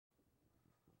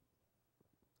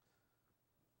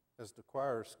As the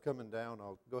choir's coming down,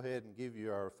 I'll go ahead and give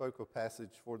you our focal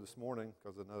passage for this morning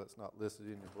because I know it's not listed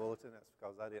in your bulletin. That's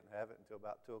because I didn't have it until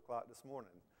about 2 o'clock this morning.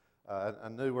 I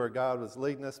knew where God was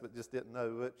leading us, but just didn't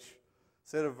know which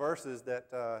set of verses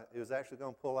that He was actually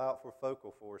going to pull out for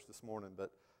focal for us this morning. But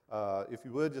if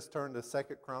you would, just turn to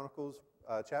 2 Chronicles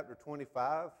chapter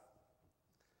 25.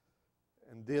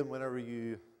 And then whenever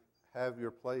you have your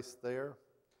place there,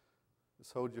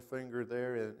 just hold your finger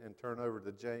there and turn over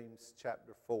to James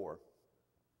chapter 4.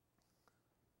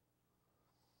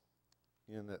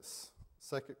 Again, that's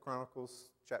 2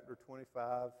 Chronicles chapter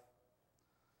 25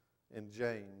 and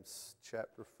James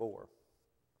chapter 4.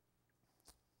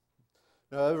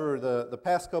 Now, over the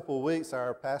past couple of weeks,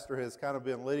 our pastor has kind of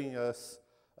been leading us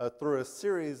through a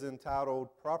series entitled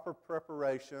Proper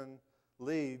Preparation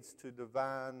Leads to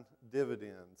Divine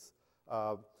Dividends.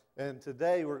 And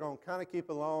today we're going to kind of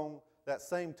keep along that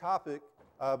same topic,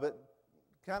 but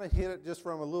kind of hit it just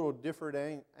from a little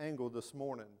different angle this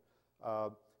morning,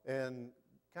 and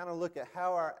kind of look at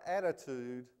how our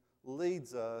attitude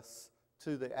leads us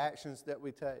to the actions that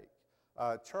we take.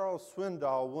 Charles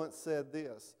Swindoll once said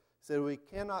this. He said, "We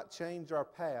cannot change our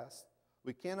past.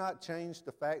 We cannot change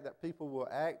the fact that people will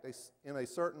act in a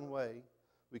certain way.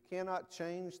 We cannot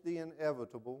change the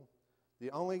inevitable. The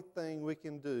only thing we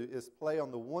can do is play on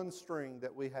the one string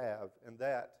that we have, and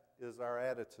that is our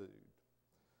attitude."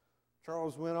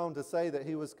 Charles went on to say that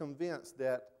he was convinced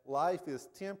that life is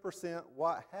 10%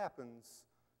 what happens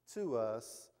to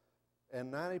us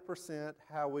and 90%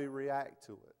 how we react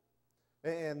to it.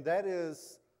 And that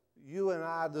is you and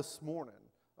I this morning.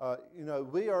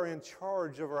 We are in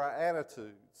charge of our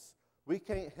attitudes. We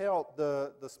can't help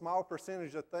the small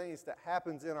percentage of things that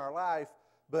happens in our life,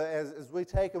 but as we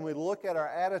take and we look at our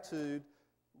attitude,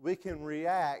 we can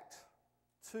react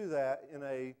to that in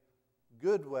a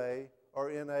good way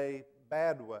or in a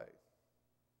bad way.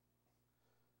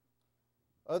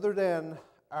 Other than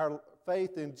our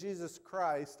faith in Jesus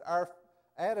Christ, our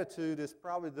attitude is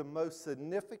probably the most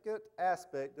significant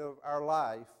aspect of our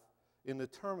life in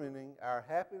determining our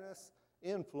happiness,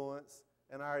 influence,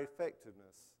 and our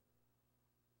effectiveness.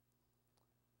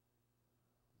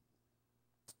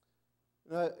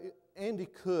 Andy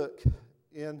Cook,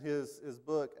 in his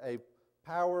book, A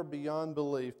Power Beyond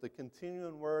Belief, the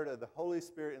continuing word of the Holy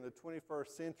Spirit in the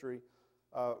 21st century,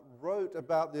 wrote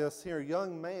about this here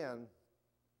young man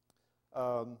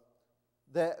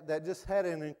that just had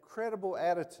an incredible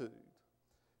attitude.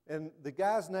 And the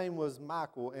guy's name was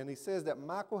Michael, and he says that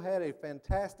Michael had a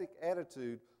fantastic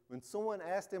attitude. When someone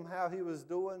asked him how he was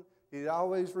doing, he'd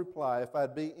always reply, "If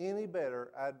I'd be any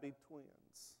better, I'd be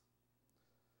twins."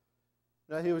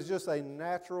 Now, he was just a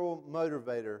natural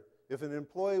motivator. If an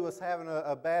employee was having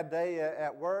a bad day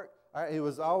at work, he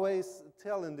was always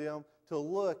telling them to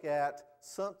look at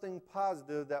something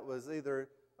positive that was either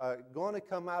going to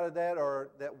come out of that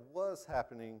or that was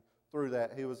happening through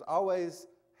that. He was always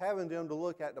having them to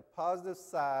look at the positive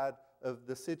side of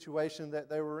the situation that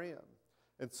they were in.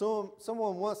 And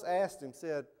someone once asked him,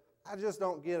 said, "I just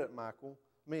don't get it, Michael.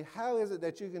 I mean, how is it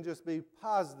that you can just be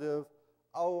positive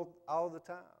all the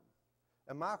time?"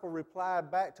 And Michael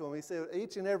replied back to him. He said,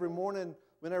 each and every morning,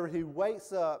 whenever he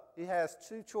wakes up, he has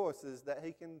two choices that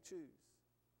he can choose.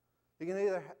 He can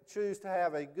either choose to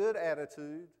have a good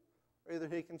attitude, or either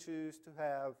he can choose to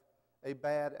have a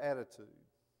bad attitude.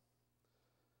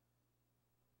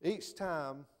 Each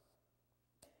time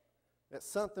that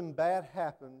something bad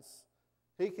happens,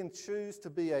 he can choose to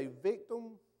be a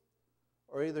victim,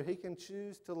 or either he can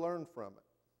choose to learn from it.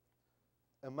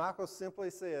 And Michael simply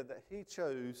said that he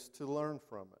chose to learn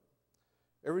from it.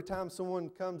 Every time someone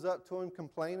comes up to him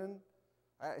complaining,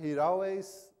 he'd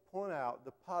always point out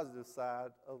the positive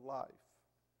side of life.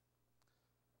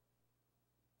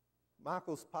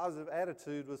 Michael's positive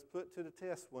attitude was put to the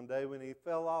test one day when he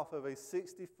fell off of a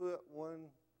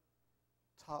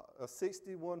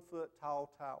 61-foot tall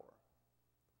tower.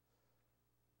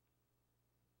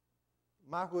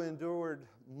 Michael endured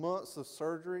months of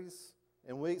surgeries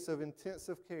and weeks of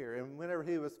intensive care, and whenever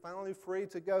he was finally free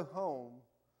to go home,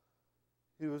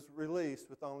 he was released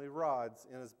with only rods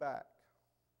in his back.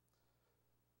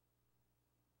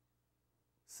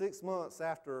 6 months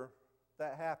after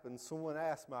that happened, someone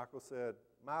asked Michael, said,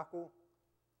 "Michael,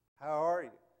 how are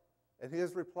you?" And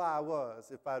his reply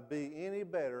was, "If I'd be any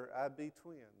better, I'd be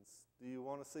twins. Do you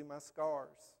want to see my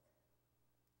scars?"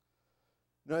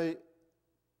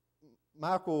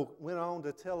 Michael went on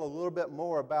to tell a little bit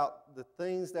more about the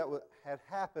things that had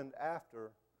happened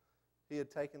after he had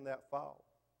taken that fall.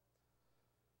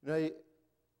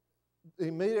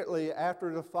 Immediately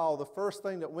after the fall, the first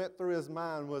thing that went through his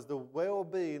mind was the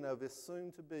well-being of his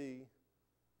soon-to-be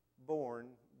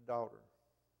born daughter.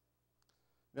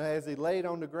 Now, as he laid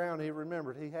on the ground, he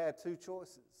remembered he had two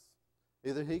choices.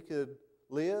 Either he could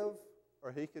live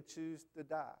or he could choose to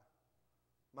die.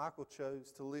 Michael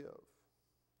chose to live.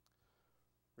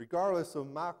 Regardless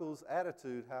of Michael's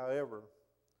attitude, however,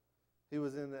 he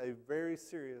was in a very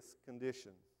serious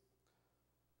condition.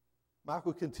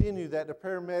 Michael continued that the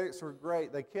paramedics were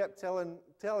great. They kept telling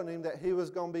him that he was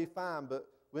going to be fine, but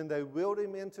when they wheeled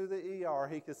him into the ER,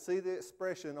 he could see the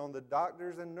expression on the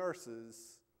doctors and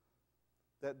nurses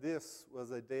that this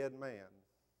was a dead man.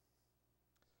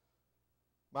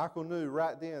 Michael knew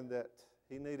right then that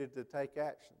he needed to take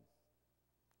action.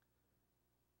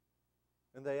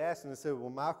 And they asked him and said, "Well,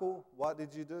 Michael, what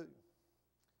did you do?"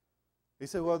 He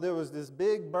said, "Well, there was this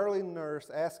big burly nurse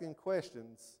asking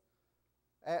questions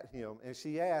at him, and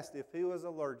she asked if he was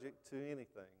allergic to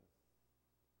anything.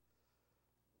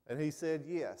 And he said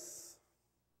yes.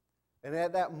 And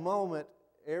at that moment,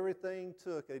 everything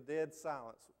took a dead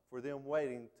silence for them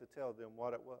waiting to tell them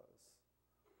what it was.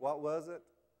 What was it?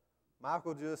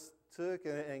 Michael just took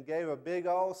and gave a big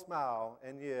old smile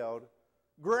and yelled,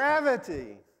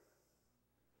 "Gravity!"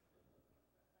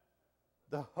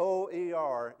 The whole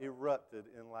ER erupted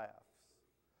in laughs.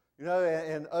 You know,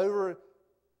 and over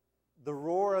the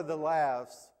roar of the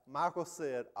laughs, Michael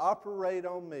said, "Operate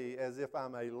on me as if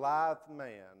I'm a live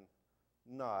man,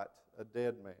 not a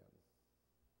dead man."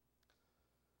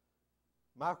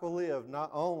 Michael lived not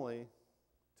only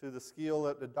to the skill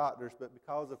of the doctors, but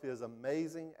because of his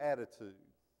amazing attitude.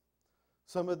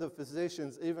 Some of the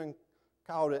physicians even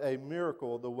called it a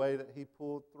miracle the way that he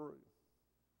pulled through.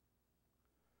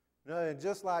 You know, and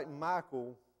just like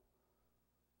Michael,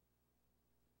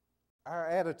 our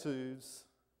attitudes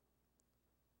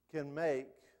can make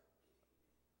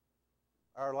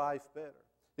our life better.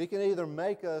 It can either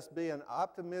make us be an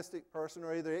optimistic person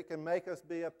or either it can make us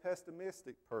be a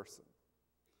pessimistic person.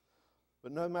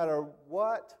 But no matter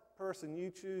what person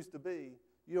you choose to be,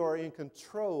 you are in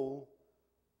control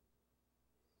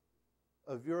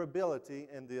of your ability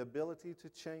and the ability to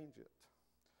change it.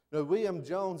 Now, William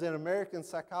Jones, an American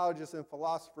psychologist and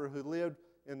philosopher who lived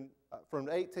from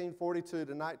 1842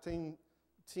 to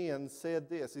 1910, said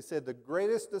this. He said, "The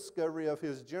greatest discovery of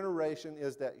his generation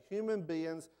is that human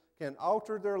beings can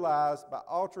alter their lives by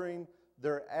altering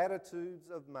their attitudes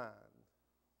of mind."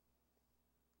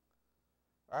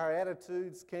 Our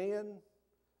attitudes can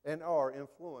and are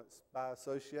influenced by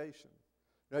association.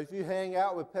 Now, if you hang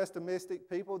out with pessimistic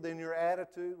people, then your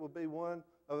attitude will be one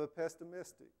of a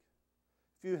pessimistic.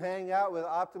 If you hang out with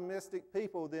optimistic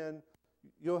people, then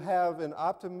you'll have an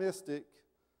optimistic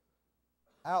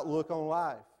outlook on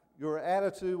life. Your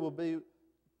attitude will be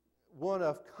one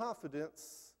of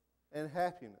confidence and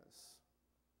happiness.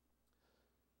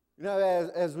 You know,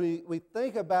 as we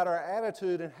think about our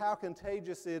attitude and how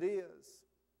contagious it is,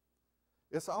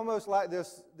 it's almost like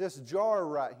this jar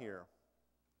right here.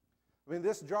 I mean,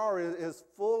 this jar is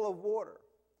full of water.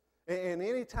 And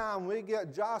anytime we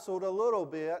get jostled a little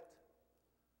bit,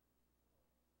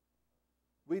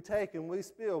 we take and we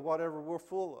spill whatever we're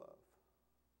full of.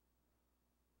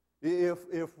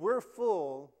 If we're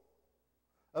full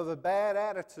of a bad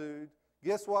attitude,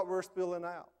 guess what we're spilling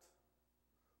out?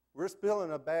 We're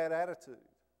spilling a bad attitude.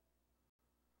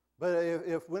 But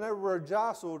if whenever we're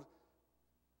jostled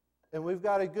and we've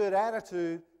got a good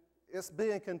attitude, it's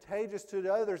being contagious to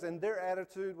the others and their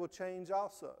attitude will change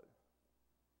also.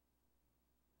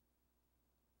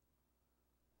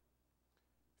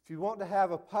 If you want to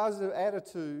have a positive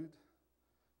attitude,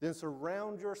 then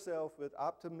surround yourself with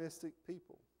optimistic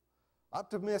people.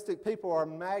 Optimistic people are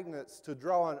magnets to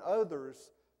draw on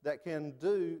others that can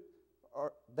do,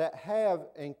 or that have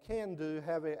and can do,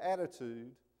 have an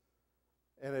attitude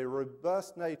and a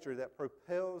robust nature that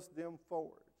propels them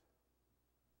forward.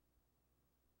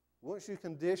 Once you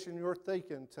condition your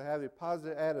thinking to have a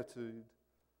positive attitude,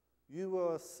 you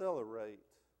will accelerate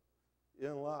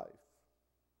in life.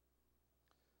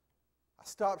 I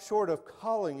stopped short of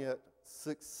calling it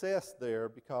success there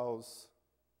because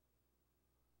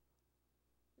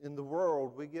in the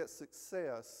world we get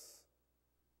success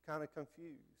kind of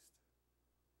confused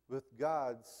with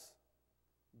God's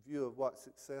view of what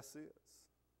success is.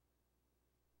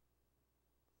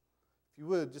 If you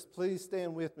would, just please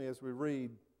stand with me as we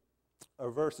read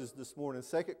our verses this morning.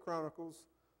 2 Chronicles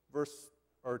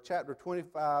chapter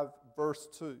 25, verse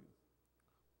 2.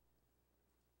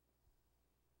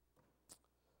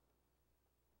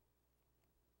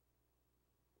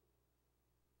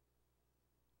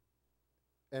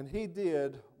 And he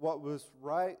did what was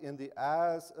right in the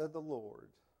eyes of the Lord,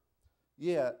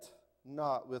 yet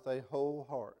not with a whole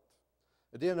heart.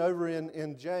 And then over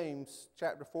in James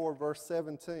chapter 4, verse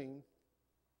 17,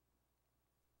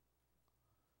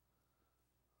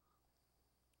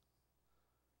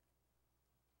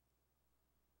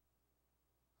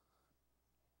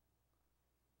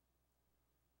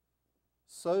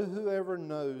 So whoever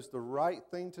knows the right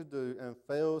thing to do and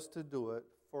fails to do it,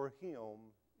 for him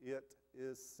it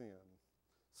is sin.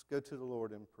 Let's go to the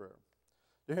Lord in prayer.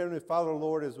 Dear Heavenly Father,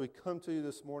 Lord, as we come to you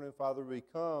this morning, Father, we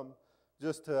come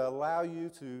just to allow you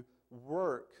to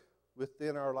work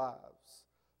within our lives.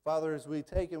 Father, as we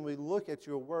take and we look at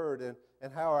your word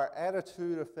and how our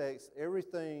attitude affects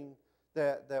everything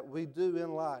that we do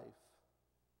in life,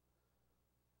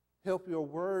 help your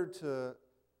word to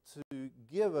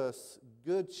give us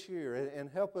good cheer and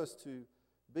help us to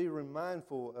be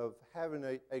mindful of having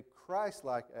a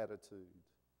Christ-like attitude.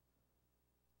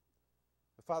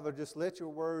 Father, just let your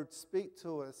word speak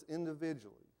to us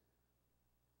individually.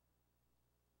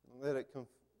 Let it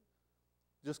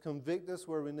just convict us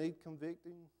where we need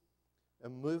convicting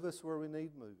and move us where we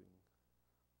need moving.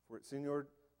 For it's in your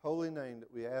holy name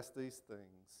that we ask these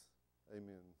things.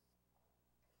 Amen.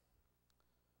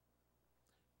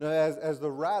 Now, as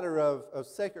the writer of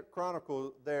 2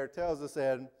 Chronicles there tells us,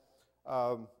 and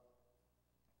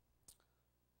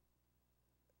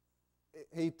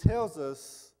he tells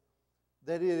us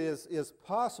that it is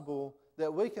possible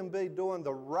that we can be doing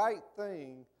the right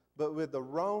thing, but with the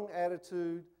wrong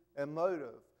attitude and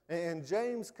motive. And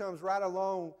James comes right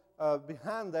along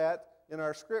behind that in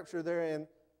our scripture there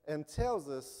and tells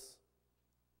us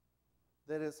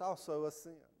that it's also a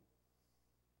sin.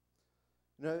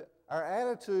 You know, our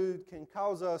attitude can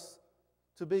cause us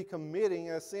to be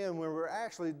committing a sin when we're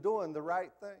actually doing the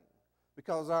right thing,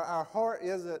 because our heart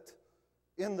isn't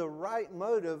in the right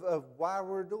motive of why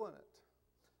we're doing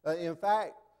it. In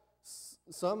fact,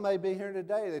 some may be here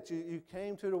today that you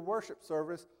came to the worship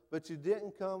service, but you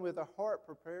didn't come with a heart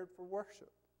prepared for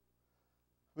worship.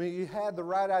 I mean, you had the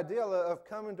right idea of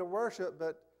coming to worship,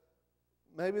 but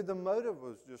maybe the motive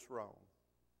was just wrong.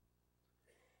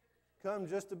 Come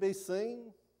just to be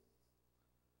seen.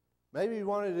 Maybe you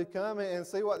wanted to come and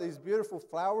see what these beautiful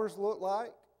flowers look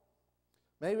like.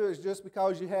 Maybe it was just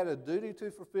because you had a duty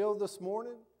to fulfill this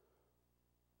morning.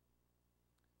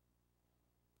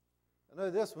 I know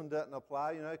this one doesn't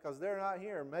apply, because they're not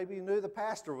here. Maybe you knew the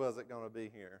pastor wasn't going to be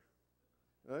here.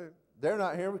 They're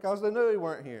not here because they knew he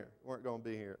weren't going to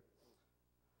be here.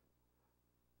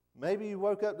 Maybe you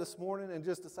woke up this morning and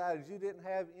just decided you didn't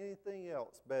have anything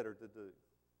else better to do.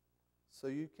 So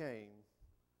you came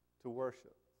to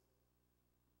worship.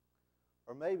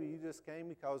 Or maybe you just came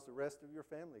because the rest of your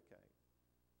family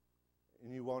came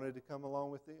and you wanted to come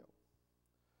along with them.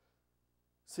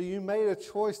 So you made a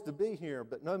choice to be here,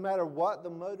 but no matter what the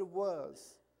motive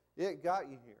was, it got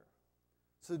you here.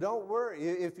 So don't worry.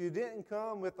 If you didn't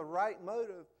come with the right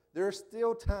motive, there's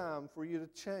still time for you to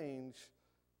change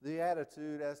the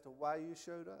attitude as to why you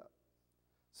showed up.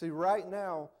 See, right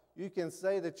now, you can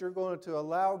say that you're going to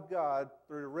allow God,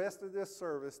 through the rest of this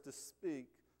service, to speak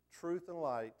truth and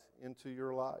light into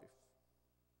your life.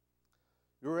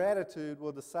 Your attitude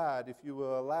will decide if you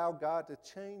will allow God to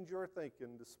change your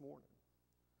thinking this morning.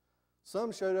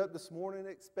 Some showed up this morning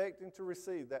expecting to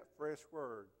receive that fresh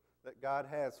word that God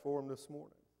has for them this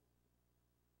morning.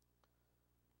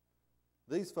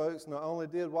 These folks not only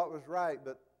did what was right,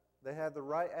 but they had the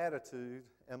right attitude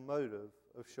and motive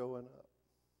of showing up.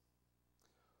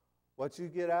 What you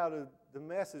get out of the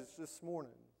message this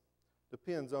morning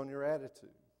depends on your attitude.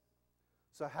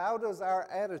 So how does our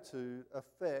attitude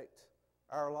affect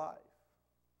our life?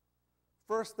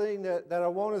 First thing that I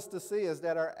want us to see is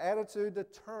that our attitude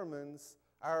determines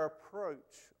our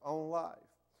approach on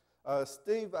life.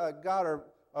 Steve Goddard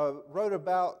wrote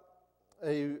about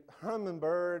a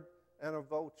hummingbird and a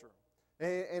vulture.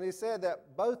 And he said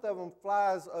that both of them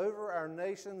flies over our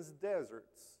nation's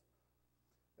deserts.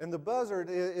 And the buzzard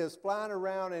is flying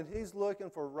around and he's looking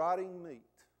for rotting meat.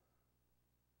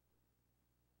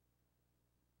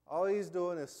 All he's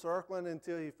doing is circling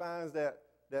until he finds that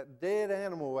dead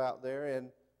animal out there,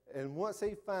 and once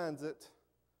he finds it,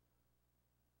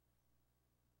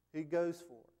 he goes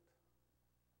for it.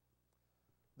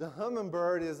 The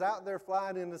hummingbird is out there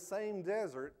flying in the same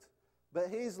desert, but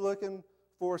he's looking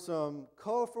for some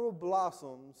colorful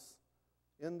blossoms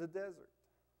in the desert.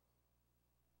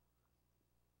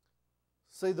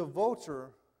 See, the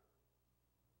vulture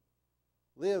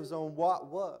lives on what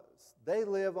was. They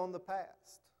live on the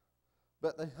past.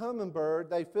 But the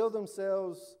hummingbird, they fill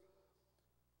themselves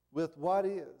with what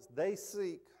is. They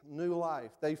seek new life.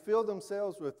 They fill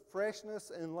themselves with freshness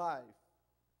and life.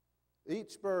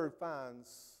 Each bird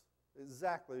finds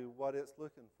exactly what it's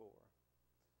looking for.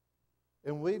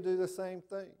 And we do the same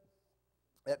thing.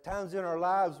 At times in our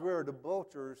lives, we're the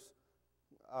vultures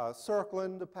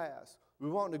circling the past. We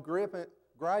want to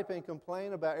gripe and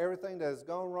complain about everything that has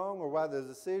gone wrong, or why the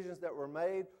decisions that were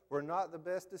made were not the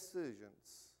best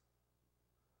decisions.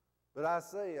 But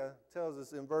Isaiah tells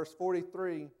us in verse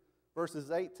 43,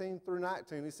 verses 18 through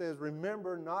 19, he says,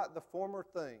 "Remember not the former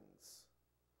things,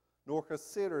 nor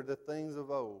consider the things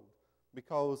of old,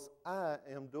 because I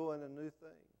am doing a new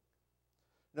thing."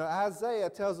 Now, Isaiah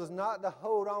tells us not to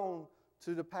hold on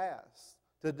to the past.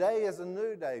 Today is a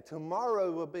new day.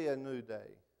 Tomorrow will be a new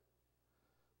day.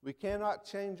 We cannot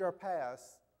change our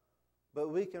past, but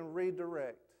we can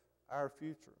redirect our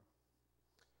future.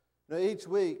 Now, each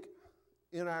week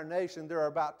in our nation, there are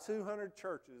about 200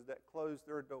 churches that close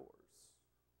their doors.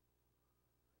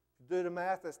 If you do the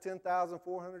math, that's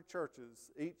 10,400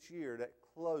 churches each year that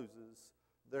closes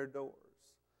their doors.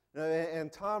 Now,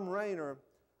 and Tom Rainer,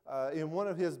 in one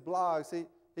of his blogs,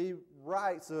 he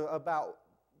writes about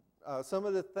some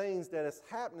of the things that is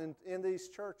happening in these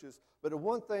churches. But the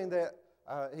one thing that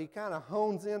he kind of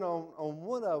hones in on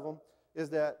one of them is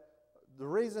that the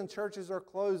reason churches are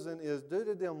closing is due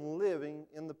to them living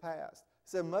in the past. He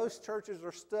said most churches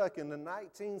are stuck in the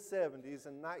 1970s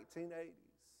and 1980s.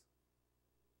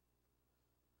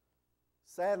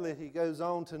 Sadly, he goes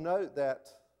on to note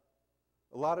that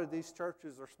a lot of these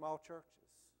churches are small churches.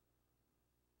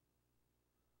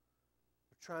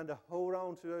 They're trying to hold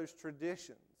on to those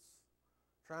traditions,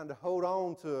 trying to hold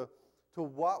on to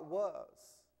what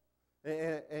was,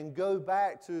 and go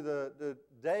back to the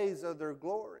days of their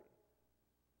glory.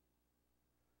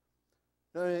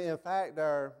 In fact,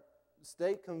 our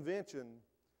state convention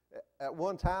at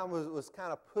one time was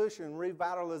kind of pushing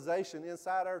revitalization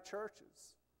inside our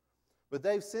churches. But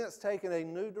they've since taken a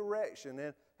new direction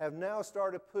and have now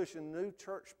started pushing new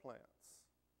church plants.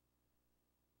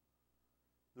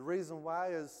 The reason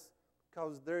why is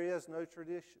because there is no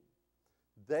tradition.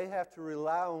 They have to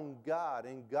rely on God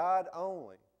and God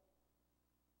only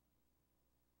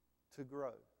to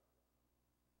grow.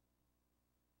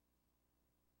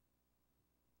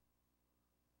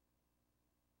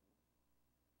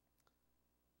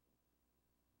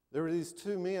 There were these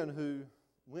two men who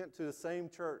went to the same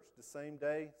church the same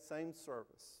day, same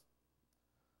service.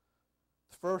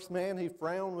 The first man, he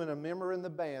frowned when a member in the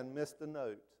band missed a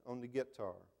note on the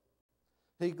guitar.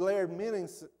 He glared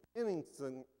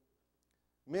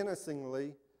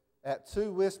menacingly at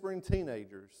two whispering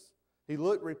teenagers. He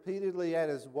looked repeatedly at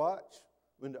his watch.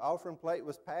 When the offering plate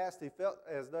was passed, he felt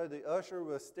as though the usher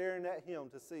was staring at him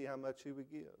to see how much he would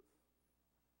give.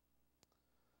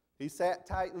 He sat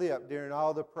tight-lipped during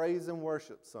all the praise and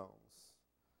worship songs.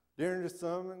 During the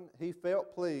sermon, he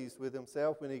felt pleased with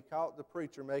himself when he caught the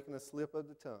preacher making a slip of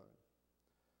the tongue.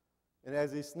 And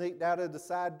as he sneaked out of the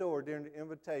side door during the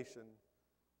invitation,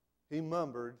 he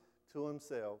murmured to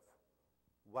himself,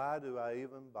 "Why do I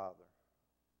even bother?"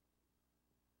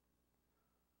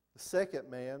 The second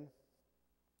man,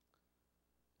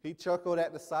 he chuckled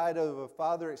at the sight of a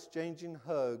father exchanging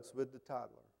hugs with the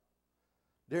toddler.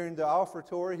 During the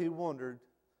offertory, he wondered,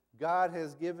 "God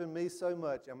has given me so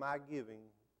much, am I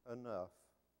giving enough?"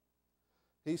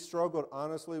 He struggled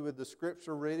honestly with the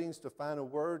scripture readings to find a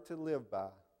word to live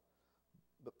by.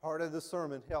 But part of the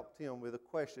sermon helped him with a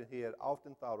question he had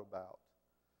often thought about.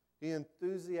 He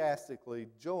enthusiastically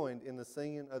joined in the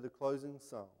singing of the closing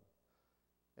song.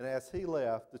 And as he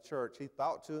left the church, he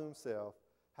thought to himself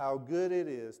how good it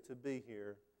is to be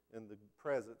here in the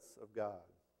presence of God.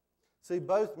 See,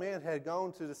 both men had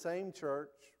gone to the same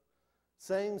church,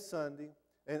 same Sunday,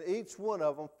 and each one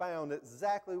of them found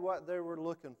exactly what they were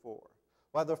looking for.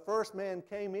 While the first man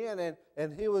came in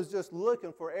and he was just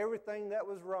looking for everything that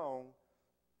was wrong,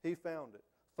 he found it.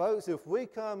 Folks, if we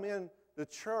come in the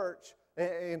church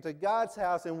and to God's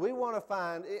house and we want to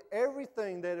find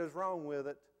everything that is wrong with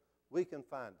it, we can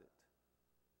find it.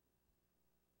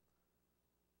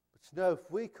 But you know,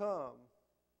 if we come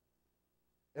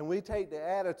and we take the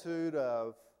attitude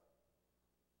of,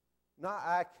 not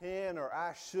I can or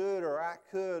I should or I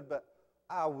could, but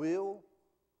I will.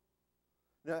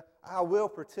 Now, I will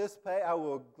participate. I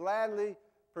will gladly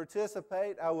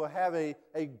participate. I will have a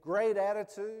great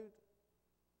attitude.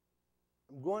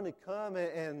 I'm going to come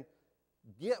and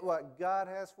get what God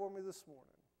has for me this morning.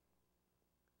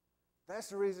 If that's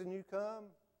the reason you come,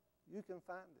 you can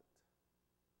find it.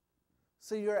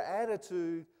 See, your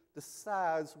attitude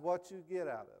decides what you get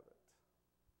out of it.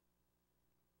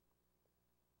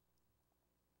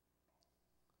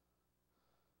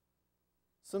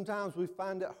 Sometimes we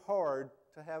find it hard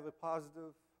to have a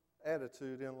positive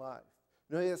attitude in life.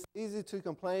 You know, it's easy to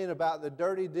complain about the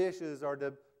dirty dishes or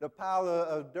the pile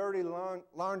of dirty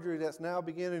laundry that's now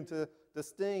beginning to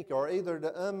stink, or either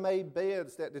the unmade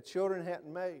beds that the children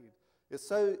hadn't made. It's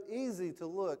so easy to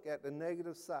look at the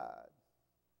negative side.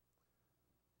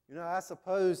 You know, I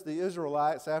suppose the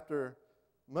Israelites, after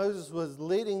Moses was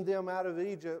leading them out of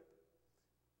Egypt,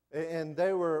 And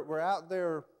they were out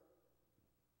there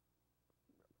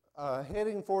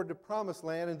heading for the promised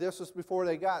land, and this was before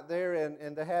they got there,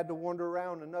 and they had to wander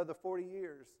around another 40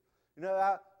 years. You know,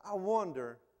 I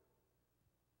wonder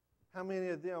how many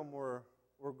of them were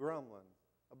grumbling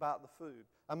about the food.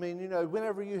 I mean, you know,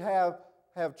 whenever you have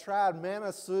tried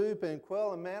manna soup and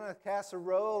quail and manna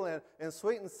casserole and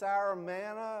sweet and sour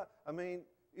manna, I mean,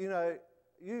 you know,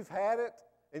 you've had it,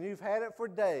 and you've had it for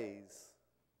days.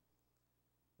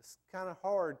 It's kind of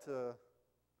hard to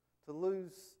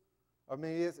lose. I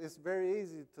mean, it's very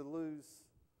easy to lose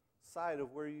sight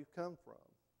of where you've come from.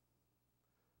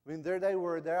 I mean, they're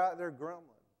out there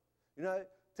grumbling. You know,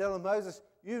 telling Moses,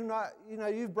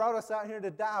 you've brought us out here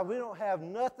to die. We don't have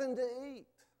nothing to eat.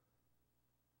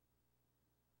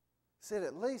 He said,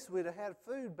 at least we'd have had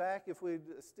food back if we'd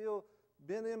still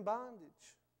been in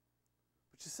bondage.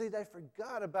 But you see, they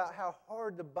forgot about how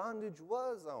hard the bondage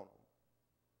was on them.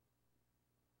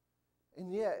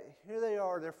 And yet, here they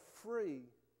are, they're free,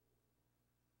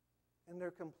 and they're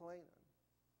complaining.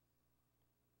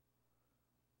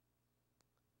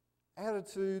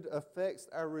 Attitude affects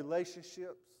our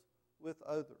relationships with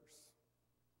others.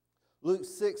 Luke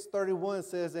 6:31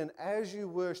 says, and as you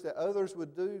wish that others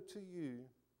would do to you,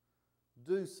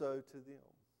 do so to them.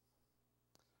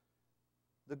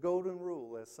 The golden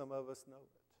rule, as some of us know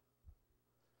it.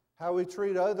 How we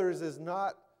treat others is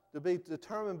not to be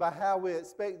determined by how we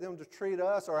expect them to treat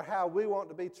us or how we want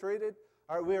to be treated.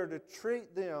 We are to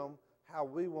treat them how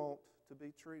we want to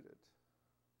be treated.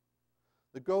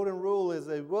 The golden rule is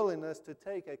a willingness to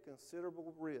take a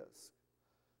considerable risk.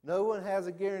 No one has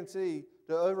a guarantee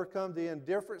to overcome the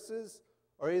indifferences,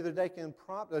 or either they can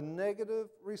prompt a negative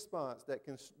response that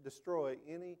can destroy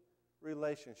any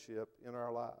relationship in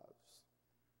our lives.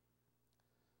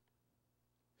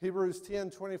 Hebrews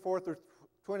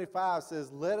 10:24-25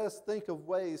 says, let us think of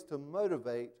ways to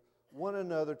motivate one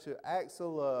another to acts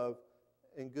of love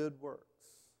and good works.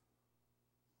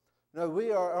 No,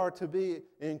 we are to be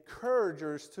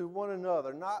encouragers to one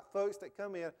another, not folks that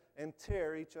come in and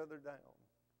tear each other down.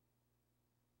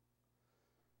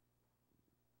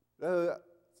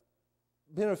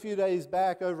 Been a few days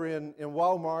back over in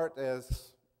Walmart,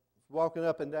 as walking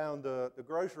up and down the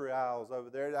grocery aisles over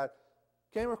there, I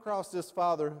came across this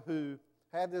father who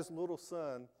had this little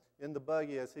son in the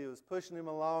buggy as he was pushing him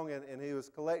along, and he was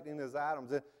collecting his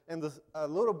items. And the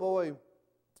little boy,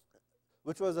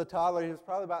 which was a toddler, he was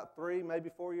probably about 3, maybe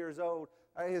 4 years old,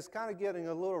 he was kind of getting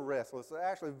a little restless,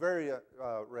 actually very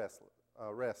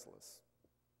restless.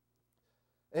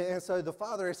 And so the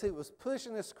father, as he was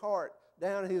pushing his cart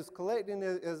down, he was collecting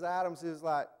his items, he was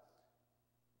like,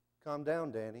 calm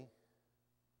down, Danny.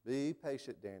 Be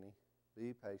patient, Danny.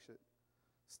 Be patient.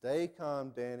 Stay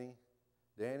calm, Danny.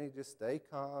 Danny, just stay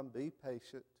calm. Be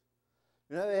patient.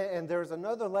 You know, and there was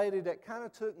another lady that kind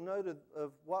of took note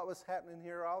of what was happening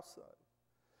here also.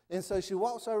 And so she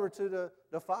walks over to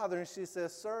the father and she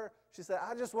says, sir, she said,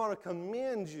 I just want to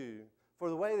commend you for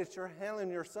the way that you're handling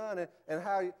your son and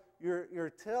how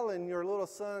you're telling your little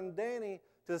son, Danny,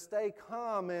 to stay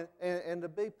calm and to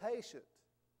be patient.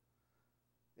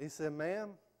 He said, ma'am,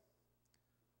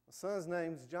 my son's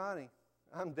name's Johnny.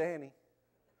 I'm Danny.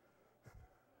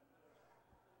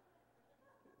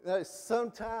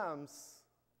 Sometimes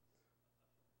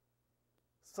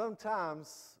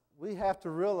we have to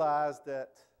realize that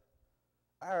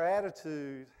our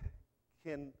attitude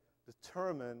can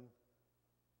determine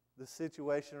the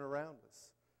situation around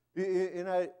us. You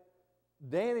know,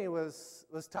 Danny was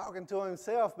talking to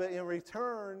himself, but in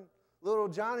return, little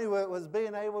Johnny was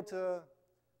being able to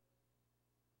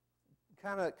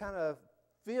kind of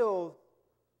feel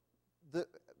the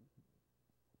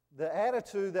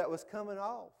attitude that was coming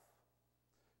off.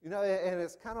 You know, and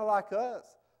it's kind of like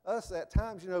us at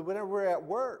times, you know, whenever we're at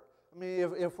work. I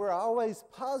mean, if we're always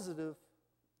positive,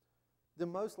 then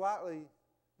most likely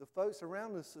the folks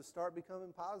around us will start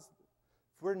becoming positive.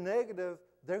 If we're negative,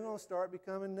 they're going to start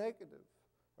becoming negative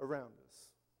around us.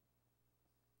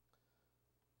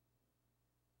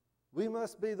 We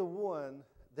must be the one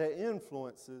that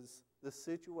influences the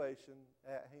situation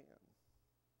at hand.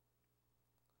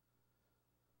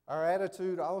 Our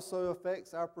attitude also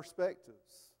affects our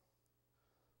perspectives.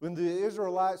 When the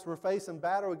Israelites were facing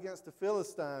battle against the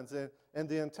Philistines and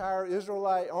the entire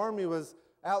Israelite army was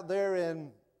out there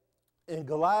and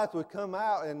Goliath would come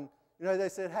out and, you know, they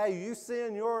said, hey, you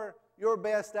send your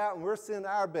best out and we'll send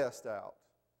our best out.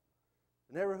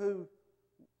 And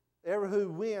ever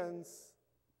who wins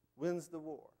the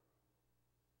war.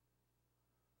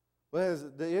 Well,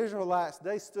 as the Israelites,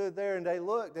 they stood there and they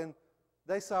looked and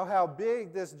they saw how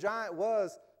big this giant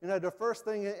was. You know, the first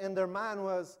thing in their mind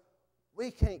was,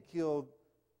 we can't kill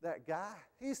that guy.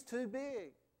 He's too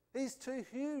big. He's too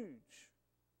huge.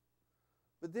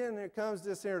 But then there comes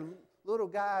this here little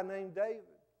guy named David.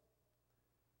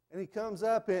 And he comes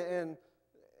up and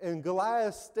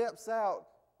Goliath steps out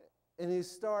and he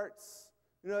starts,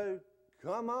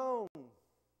 come on,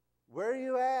 where are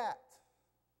you at?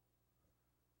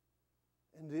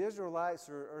 And the Israelites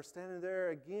are standing there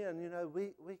again,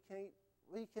 we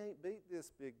can't beat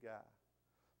this big guy.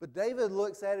 But David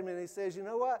looks at him and he says, you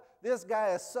know what? This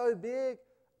guy is so big,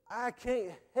 I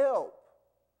can't help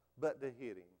but to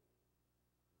hit him.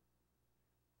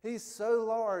 He's so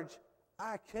large,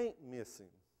 I can't miss him.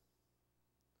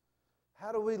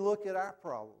 How do we look at our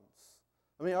problems?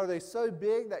 I mean, are they so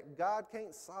big that God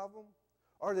can't solve them?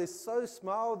 Are they so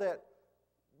small that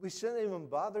we shouldn't even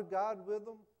bother God with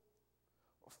them?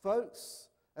 Folks,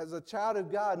 as a child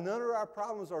of God, none of our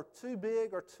problems are too big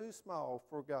or too small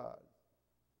for God.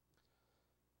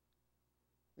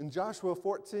 In Joshua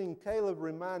 14, Caleb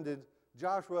reminded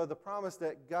Joshua of the promise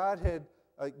that God had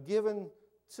given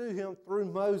to him through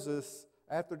Moses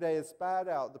after they had spied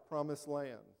out the promised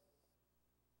land.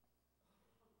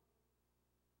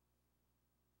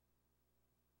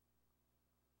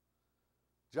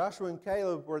 Joshua and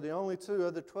Caleb were the only two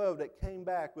of the 12 that came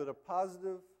back with a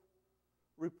positive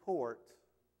report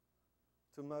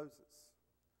to Moses.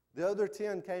 The other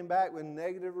 10 came back with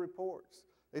negative reports.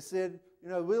 They said,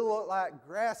 we look like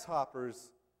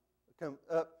grasshoppers come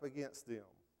up against them.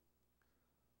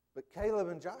 But Caleb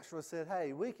and Joshua said,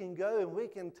 hey, we can go and we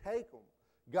can take them.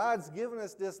 God's given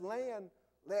us this land.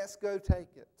 Let's go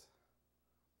take it.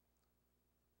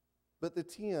 But the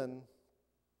 10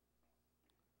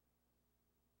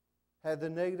 had the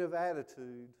negative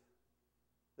attitude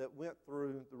that went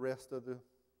through the rest of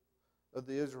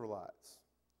the Israelites.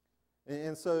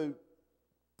 And so,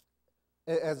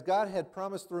 as God had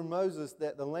promised through Moses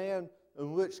that the land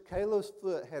in which Caleb's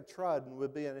foot had trodden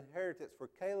would be an inheritance for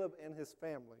Caleb and his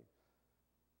family,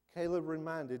 Caleb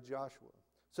reminded Joshua.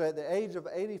 So at the age of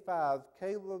 85,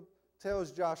 Caleb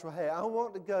tells Joshua, hey, I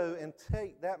want to go and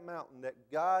take that mountain that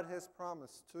God has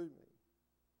promised to me.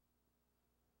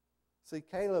 See,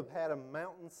 Caleb had a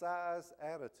mountain-sized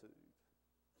attitude,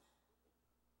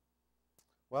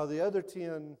 while the other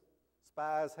 10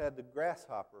 spies had the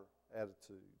grasshopper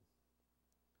attitude.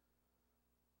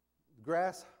 The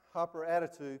grasshopper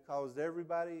attitude caused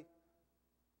everybody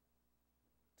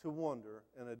to wander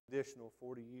an additional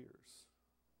 40 years.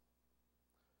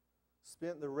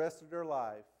 Spent the rest of their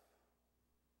life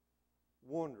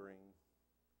wandering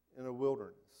in a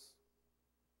wilderness.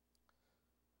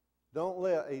 Don't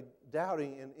let a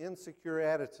doubting and insecure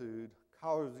attitude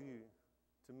cause you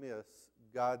to miss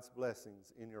God's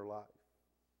blessings in your life.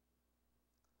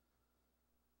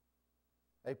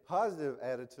 A positive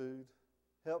attitude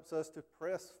helps us to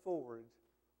press forward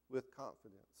with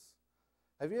confidence.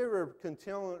 Have you ever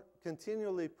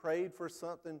continually prayed for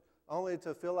something only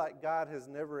to feel like God has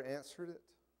never answered it?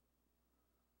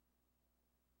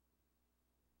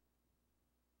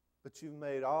 But you've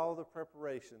made all the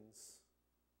preparations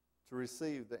to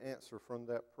receive the answer from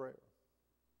that prayer.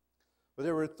 But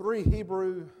there were 3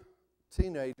 Hebrew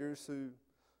teenagers who,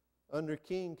 under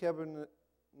King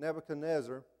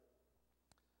Nebuchadnezzar,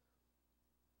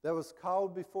 that was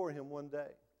called before him one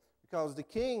day. Because the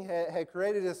king had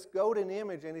created this golden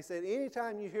image, and he said,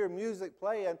 anytime you hear music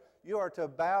playing, you are to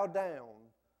bow down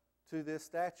to this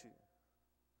statue.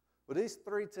 Well, these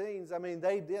 3 teens,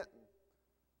 they didn't.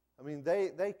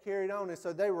 They carried on, and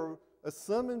so they were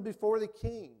summoned before the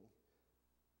king.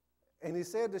 And he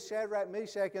said to Shadrach,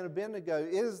 Meshach, and Abednego,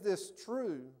 is this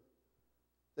true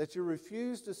that you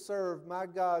refuse to serve my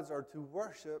gods or to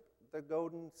worship the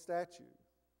golden statue?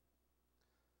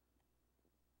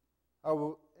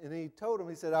 And he told him,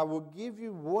 he said, I will give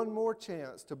you one more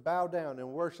chance to bow down and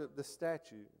worship the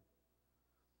statue,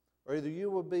 or either you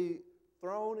will be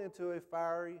thrown into a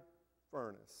fiery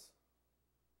furnace.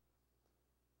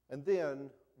 And then,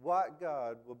 what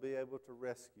God will be able to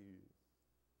rescue you?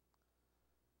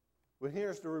 Well,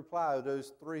 here's the reply of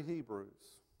those 3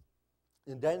 Hebrews.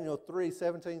 In Daniel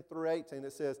 3:17 through 18,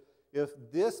 it says, if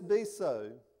this be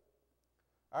so,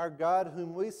 our God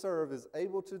whom we serve is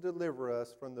able to deliver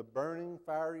us from the burning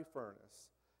fiery furnace,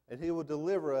 and he will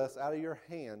deliver us out of your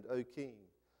hand, O king.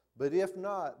 But if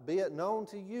not, be it known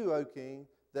to you, O king,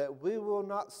 that we will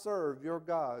not serve your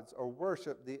gods or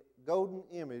worship the golden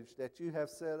image that you have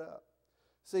set up.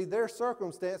 See, their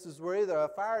circumstances were either a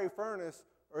fiery furnace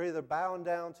or either bowing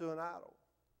down to an idol.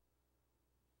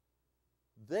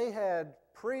 They had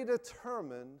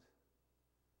predetermined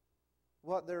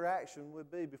what their action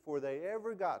would be before they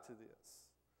ever got to this.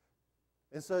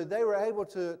 And so they were able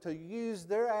to use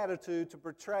their attitude to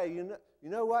portray, you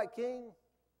know what, King?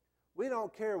 We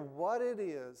don't care what it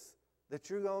is that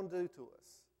you're going to do to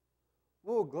us.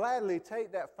 We'll gladly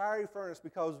take that fiery furnace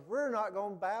because we're not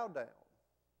going to bow down.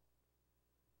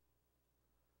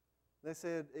 They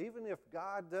said, even if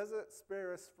God doesn't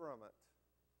spare us from it,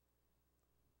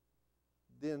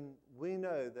 then we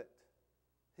know that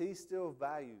He still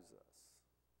values us.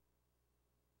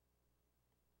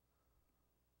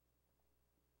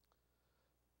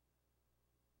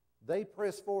 They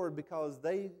pressed forward because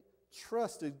they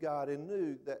trusted God and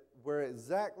knew that where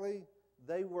exactly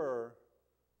they were,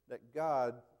 that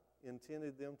God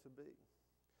intended them to be.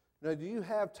 Now, do you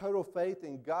have total faith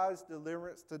in God's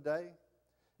deliverance today?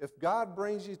 If God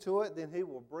brings you to it, then He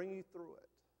will bring you through it.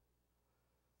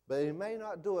 But He may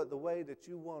not do it the way that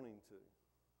you want Him to.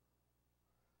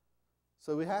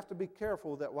 So we have to be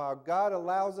careful that while God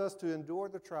allows us to endure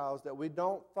the trials, that we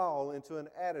don't fall into an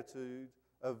attitude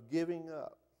of giving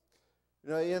up. You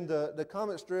know, in the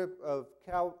comic strip of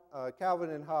Calvin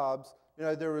and Hobbes, you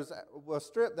know, there was a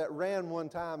strip that ran one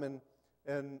time,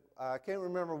 and I can't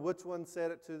remember which one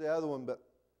said it to the other one, but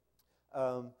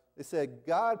it said,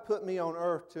 God put me on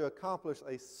earth to accomplish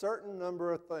a certain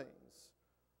number of things.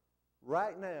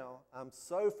 Right now, I'm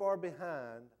so far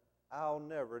behind, I'll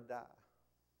never die.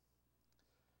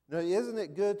 Now, isn't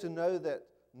it good to know that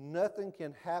nothing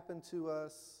can happen to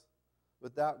us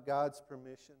without God's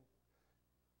permission?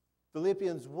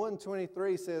 Philippians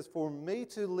 1:23 says, for me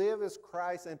to live is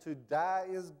Christ and to die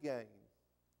is gain.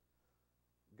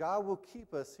 God will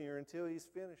keep us here until He's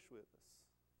finished with us.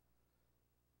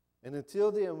 And until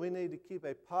then, we need to keep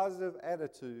a positive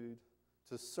attitude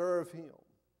to serve Him.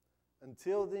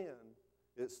 Until then,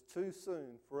 it's too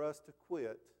soon for us to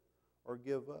quit or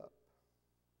give up.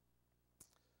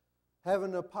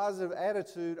 Having a positive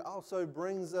attitude also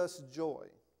brings us joy.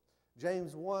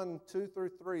 James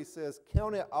 1:2-3 says,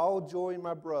 count it all joy,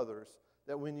 my brothers,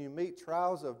 that when you meet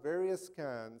trials of various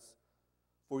kinds,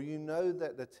 for you know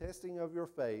that the testing of your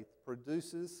faith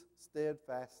produces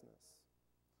steadfastness.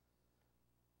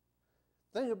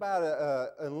 Think about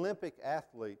an Olympic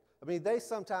athlete. I mean, they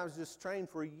sometimes just train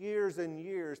for years and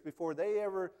years before they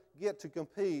ever get to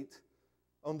compete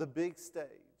on the big stage.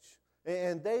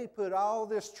 And they put all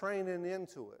this training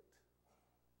into it.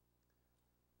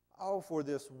 All for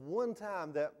this one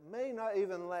time that may not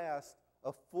even last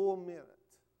a full minute.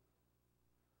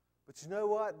 But you know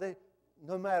what?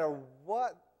 No matter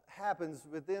what happens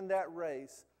within that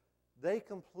race, they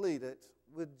complete it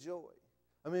with joy.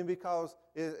 I mean, because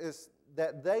it's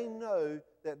that they know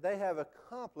that they have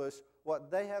accomplished what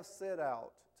they have set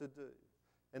out to do.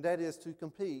 And that is to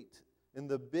compete in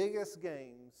the biggest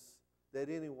games that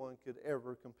anyone could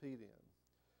ever compete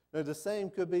in. Now, the same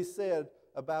could be said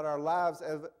about our lives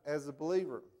as a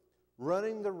believer.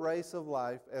 Running the race of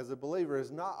life as a believer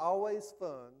is not always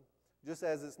fun, just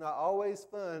as it's not always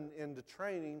fun in the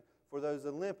training for those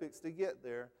Olympics to get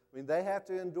there. I mean, they have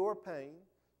to endure pain.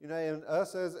 You know, and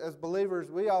us as believers,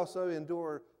 we also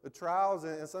endure the trials,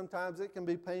 and sometimes it can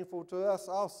be painful to us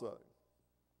also.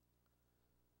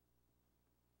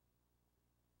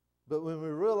 But when we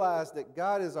realize that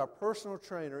God is our personal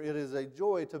trainer, it is a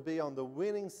joy to be on the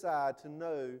winning side, to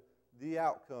know the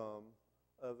outcome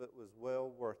of it was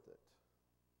well worth it.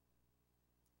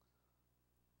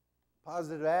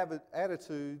 Positive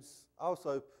attitudes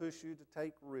also push you to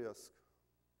take risk.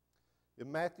 In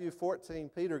Matthew 14,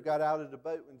 Peter got out of the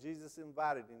boat when Jesus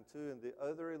invited him to, and the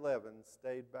other 11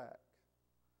 stayed back.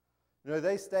 You know,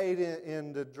 they stayed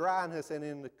in the dryness and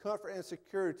in the comfort and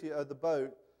security of the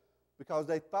boat because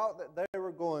they thought that they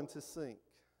were going to sink.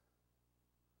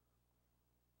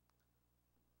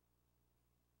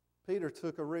 Peter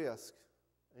took a risk,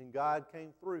 and God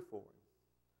came through for him.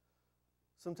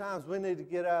 Sometimes we need to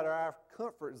get out of our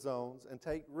comfort zones and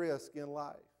take risk in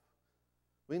life.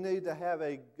 We need to have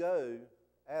a go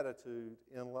attitude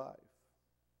in life.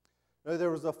 You know,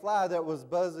 there was a fly that was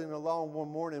buzzing along one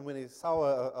morning when he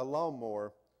saw a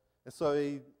lawnmower. And so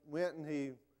he went and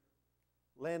he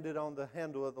landed on the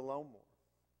handle of the lawnmower.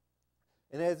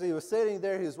 And as he was sitting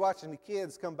there, he was watching the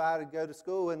kids come by to go to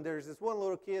school. And there's this one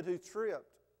little kid who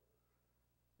tripped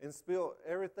and spilled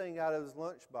everything out of his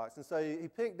lunchbox. And so he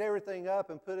picked everything up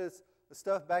and put the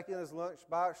stuff back in his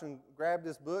lunchbox and grabbed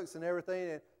his books and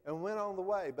everything and went on the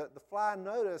way. But the fly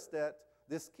noticed that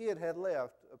this kid had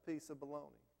left a piece of bologna.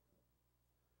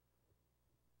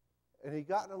 And he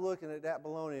got to looking at that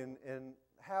bologna and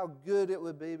how good it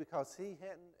would be because he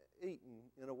hadn't eaten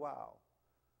in a while.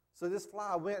 So this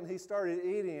fly went and he started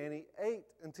eating, and he ate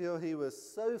until he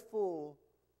was so full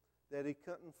that he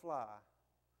couldn't fly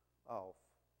off.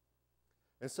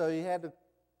 And so he had to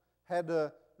had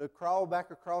to crawl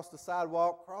back across the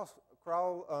sidewalk,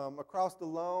 crawl across the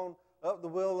lawn, up the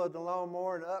wheel of the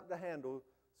lawnmower, and up the handle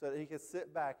so that he could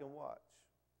sit back and watch.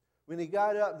 When he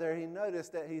got up there, he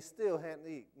noticed that he still hadn't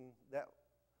eaten that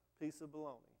piece of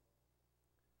bologna.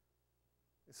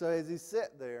 So as he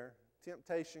sat there,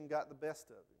 temptation got the best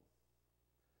of him.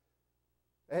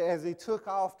 As he took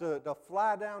off to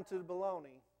fly down to the bologna,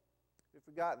 he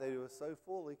forgot that he was so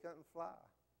full he couldn't fly.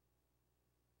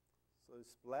 So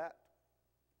splat,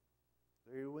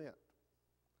 there he went.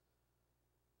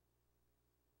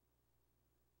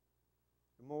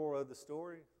 The moral of the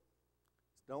story is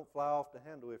don't fly off the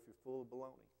handle if you're full of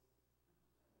bologna.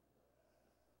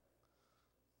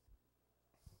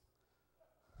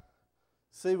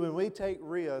 See, when we take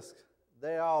risks,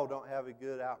 they all don't have a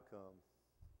good outcome.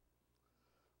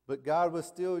 But God will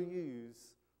still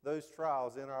use those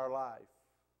trials in our life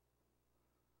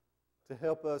to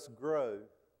help us grow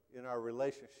in our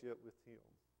relationship with Him,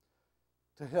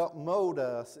 to help mold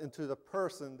us into the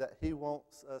person that He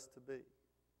wants us to be.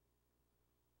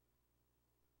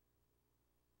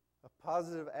 A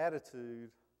positive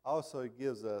attitude also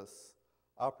gives us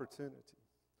opportunity.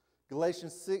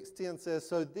 Galatians 6:10 says,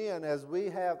 "So then, as we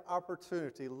have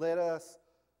opportunity, let us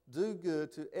do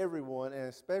good to everyone, and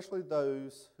especially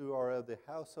those who are of the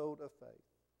household of faith."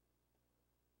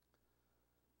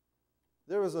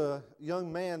 There was a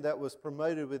young man that was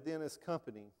promoted within his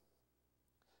company.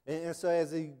 And so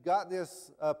as he got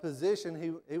this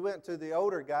position, he went to the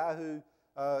older guy who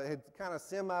had kind of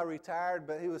semi-retired,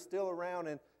 but he was still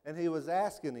around, and he was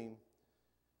asking him,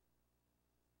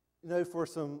 for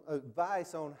some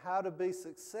advice on how to be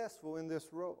successful in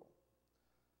this role.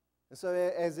 And so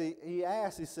as he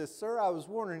asked, he says, "Sir, I was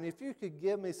wondering if you could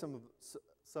give me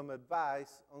some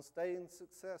advice on staying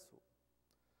successful."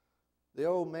 The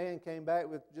old man came back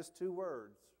with just 2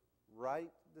 words: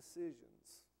 right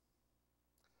decisions.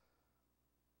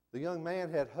 The young man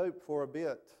had hoped for a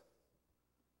bit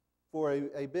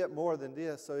more than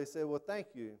this, so he said, "Well,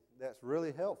 thank you. That's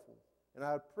really helpful, and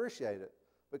I appreciate it.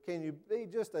 But can you be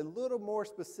just a little more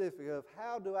specific of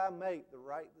how do I make the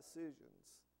right decisions?"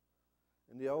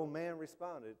 And the old man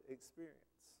responded, "Experience."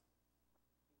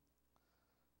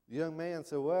 The young man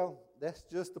said, "Well, that's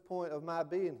just the point of my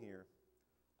being here.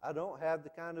 I don't have the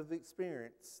kind of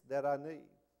experience that I need.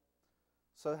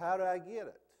 So how do I get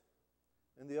it?"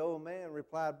 And the old man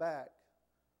replied back,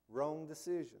 "Wrong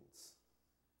decisions."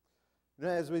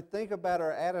 As we think about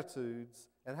our attitudes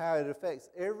and how it affects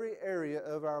every area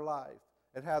of our life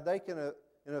and how they can,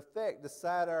 in effect,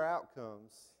 decide our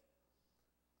outcomes,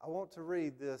 I want to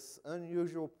read this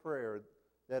unusual prayer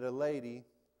that a lady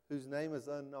whose name is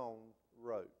unknown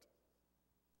wrote.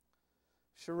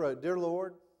 She wrote, "Dear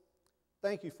Lord,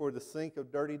 thank you for the sink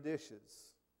of dirty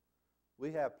dishes.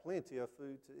 We have plenty of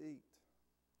food to eat.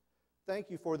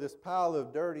 Thank you for this pile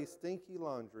of dirty, stinky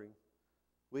laundry.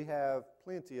 We have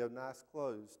plenty of nice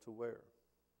clothes to wear.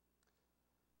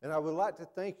 And I would like to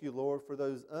thank you, Lord, for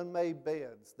those unmade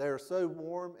beds. They are so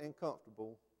warm and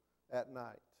comfortable at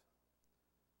night.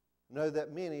 Know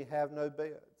that many have no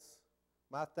beds.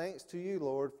 My thanks to you,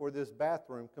 Lord, for this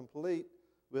bathroom complete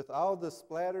with all the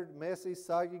splattered, messy,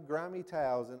 soggy, grimy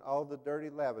towels and all the dirty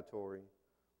lavatory.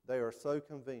 They are so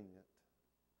convenient.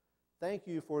 Thank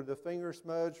you for the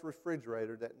finger-smudged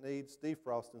refrigerator that needs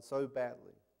defrosting so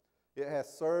badly. It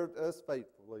has served us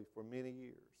faithfully for many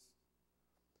years.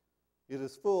 It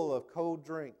is full of cold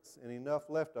drinks and enough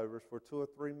leftovers for 2 or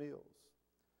 3 meals.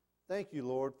 Thank you,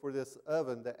 Lord, for this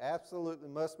oven that absolutely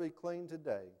must be cleaned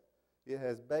today. It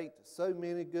has baked so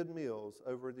many good meals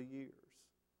over the years.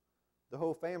 The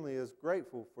whole family is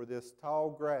grateful for this tall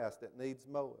grass that needs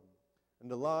mowing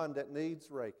and the lawn that needs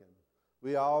raking.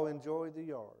 We all enjoy the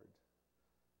yard.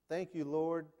 Thank you,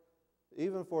 Lord,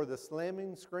 even for the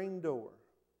slamming screen door.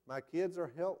 My kids are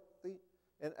healthy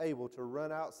and able to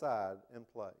run outside and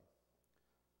play.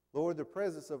 Lord, the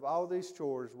presence of all these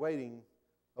chores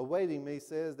awaiting me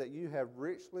says that you have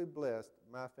richly blessed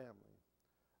my family.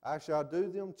 I shall do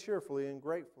them cheerfully and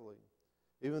gratefully,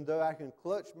 even though I can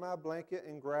clutch my blanket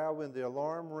and growl when the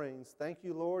alarm rings. Thank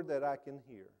you, Lord, that I can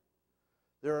hear.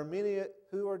 There are many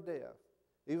who are deaf.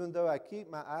 Even though I keep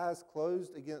my eyes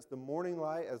closed against the morning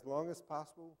light as long as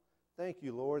possible, thank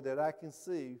you, Lord, that I can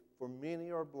see, for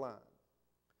many are blind.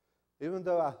 Even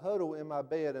though I huddle in my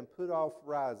bed and put off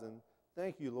rising,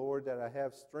 thank you, Lord, that I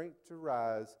have strength to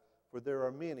rise, for there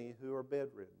are many who are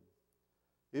bedridden.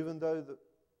 Even though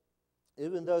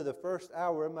the first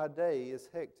hour of my day is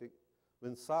hectic,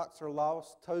 when socks are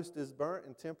lost, toast is burnt,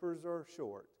 and tempers are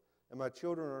short, and my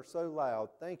children are so loud,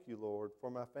 thank you, Lord,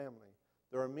 for my family.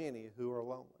 There are many who are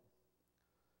lonely.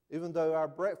 Even though our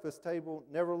breakfast table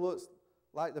never looks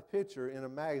like the picture in a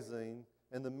magazine,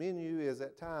 and the menu is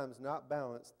at times not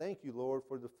balanced, thank you, Lord,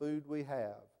 for the food we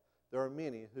have. There are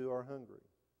many who are hungry.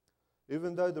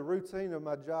 Even though the routine of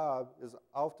my job is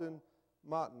often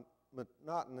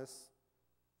monotonous,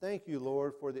 thank you,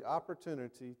 Lord, for the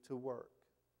opportunity to work.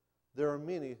 There are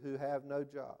many who have no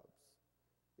jobs.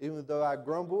 Even though I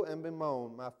grumble and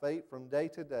bemoan my fate from day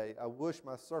to day, I wish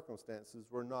my circumstances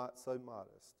were not so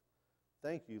modest.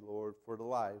 Thank you, Lord, for the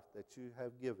life that you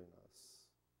have given us.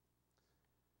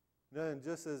 You know, and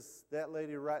just as that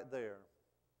lady right there,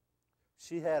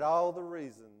 she had all the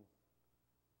reason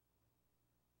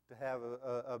to have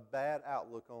a bad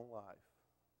outlook on life.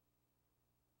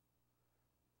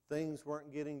 Things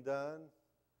weren't getting done,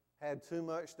 had too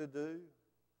much to do,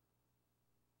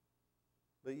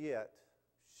 but yet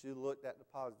she looked at the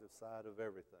positive side of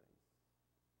everything.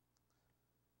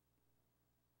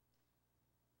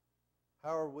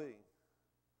 How are we?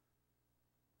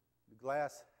 The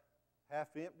glass half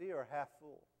empty or half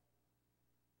full?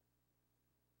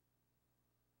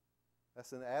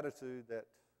 That's an attitude that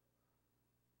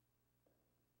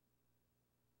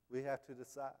we have to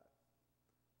decide.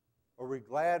 Are we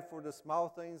glad for the small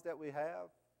things that we have?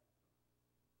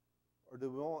 Or do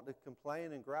we want to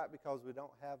complain and gripe because we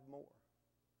don't have more?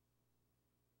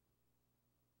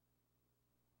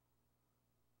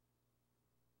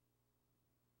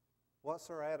 What's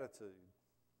our attitude?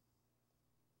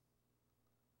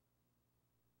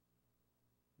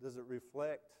 Does it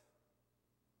reflect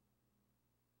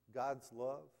God's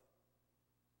love?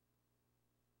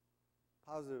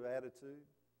 Positive attitude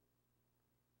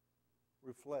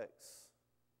reflects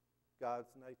God's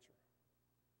nature.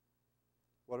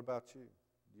 What about you?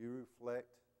 Do you reflect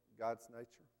God's nature?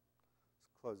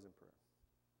 Let's close in prayer.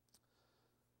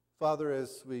 Father,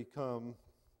 as we come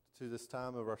to this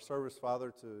time of our service,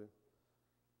 Father, to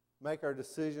make our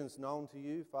decisions known to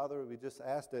you, Father, we just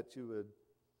ask that you would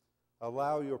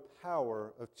allow your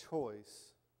power of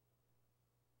choice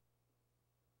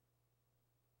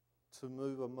to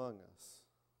move among us.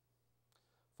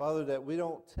 Father, that we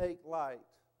don't take light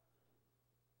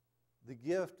the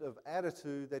gift of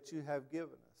attitude that you have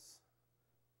given us.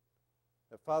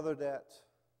 That, Father, that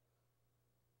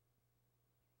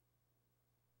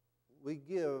we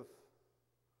give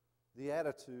the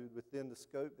attitude within the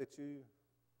scope that you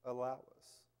allow us.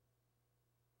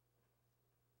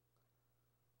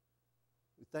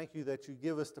 We thank you that you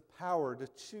give us the power to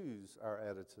choose our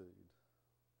attitude.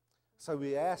 So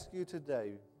we ask you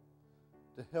today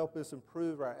to help us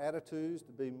improve our attitudes,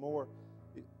 to be more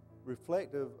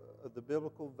reflective of the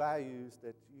biblical values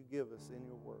that you give us in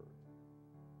your word.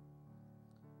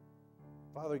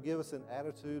 Father, give us an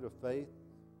attitude of faith,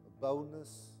 of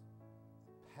boldness,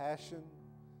 passion,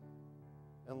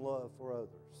 and love for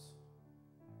others.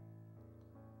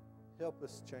 Help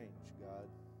us change, God.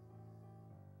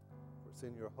 For it's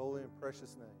in your holy and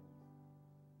precious name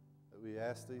that we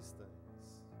ask these things.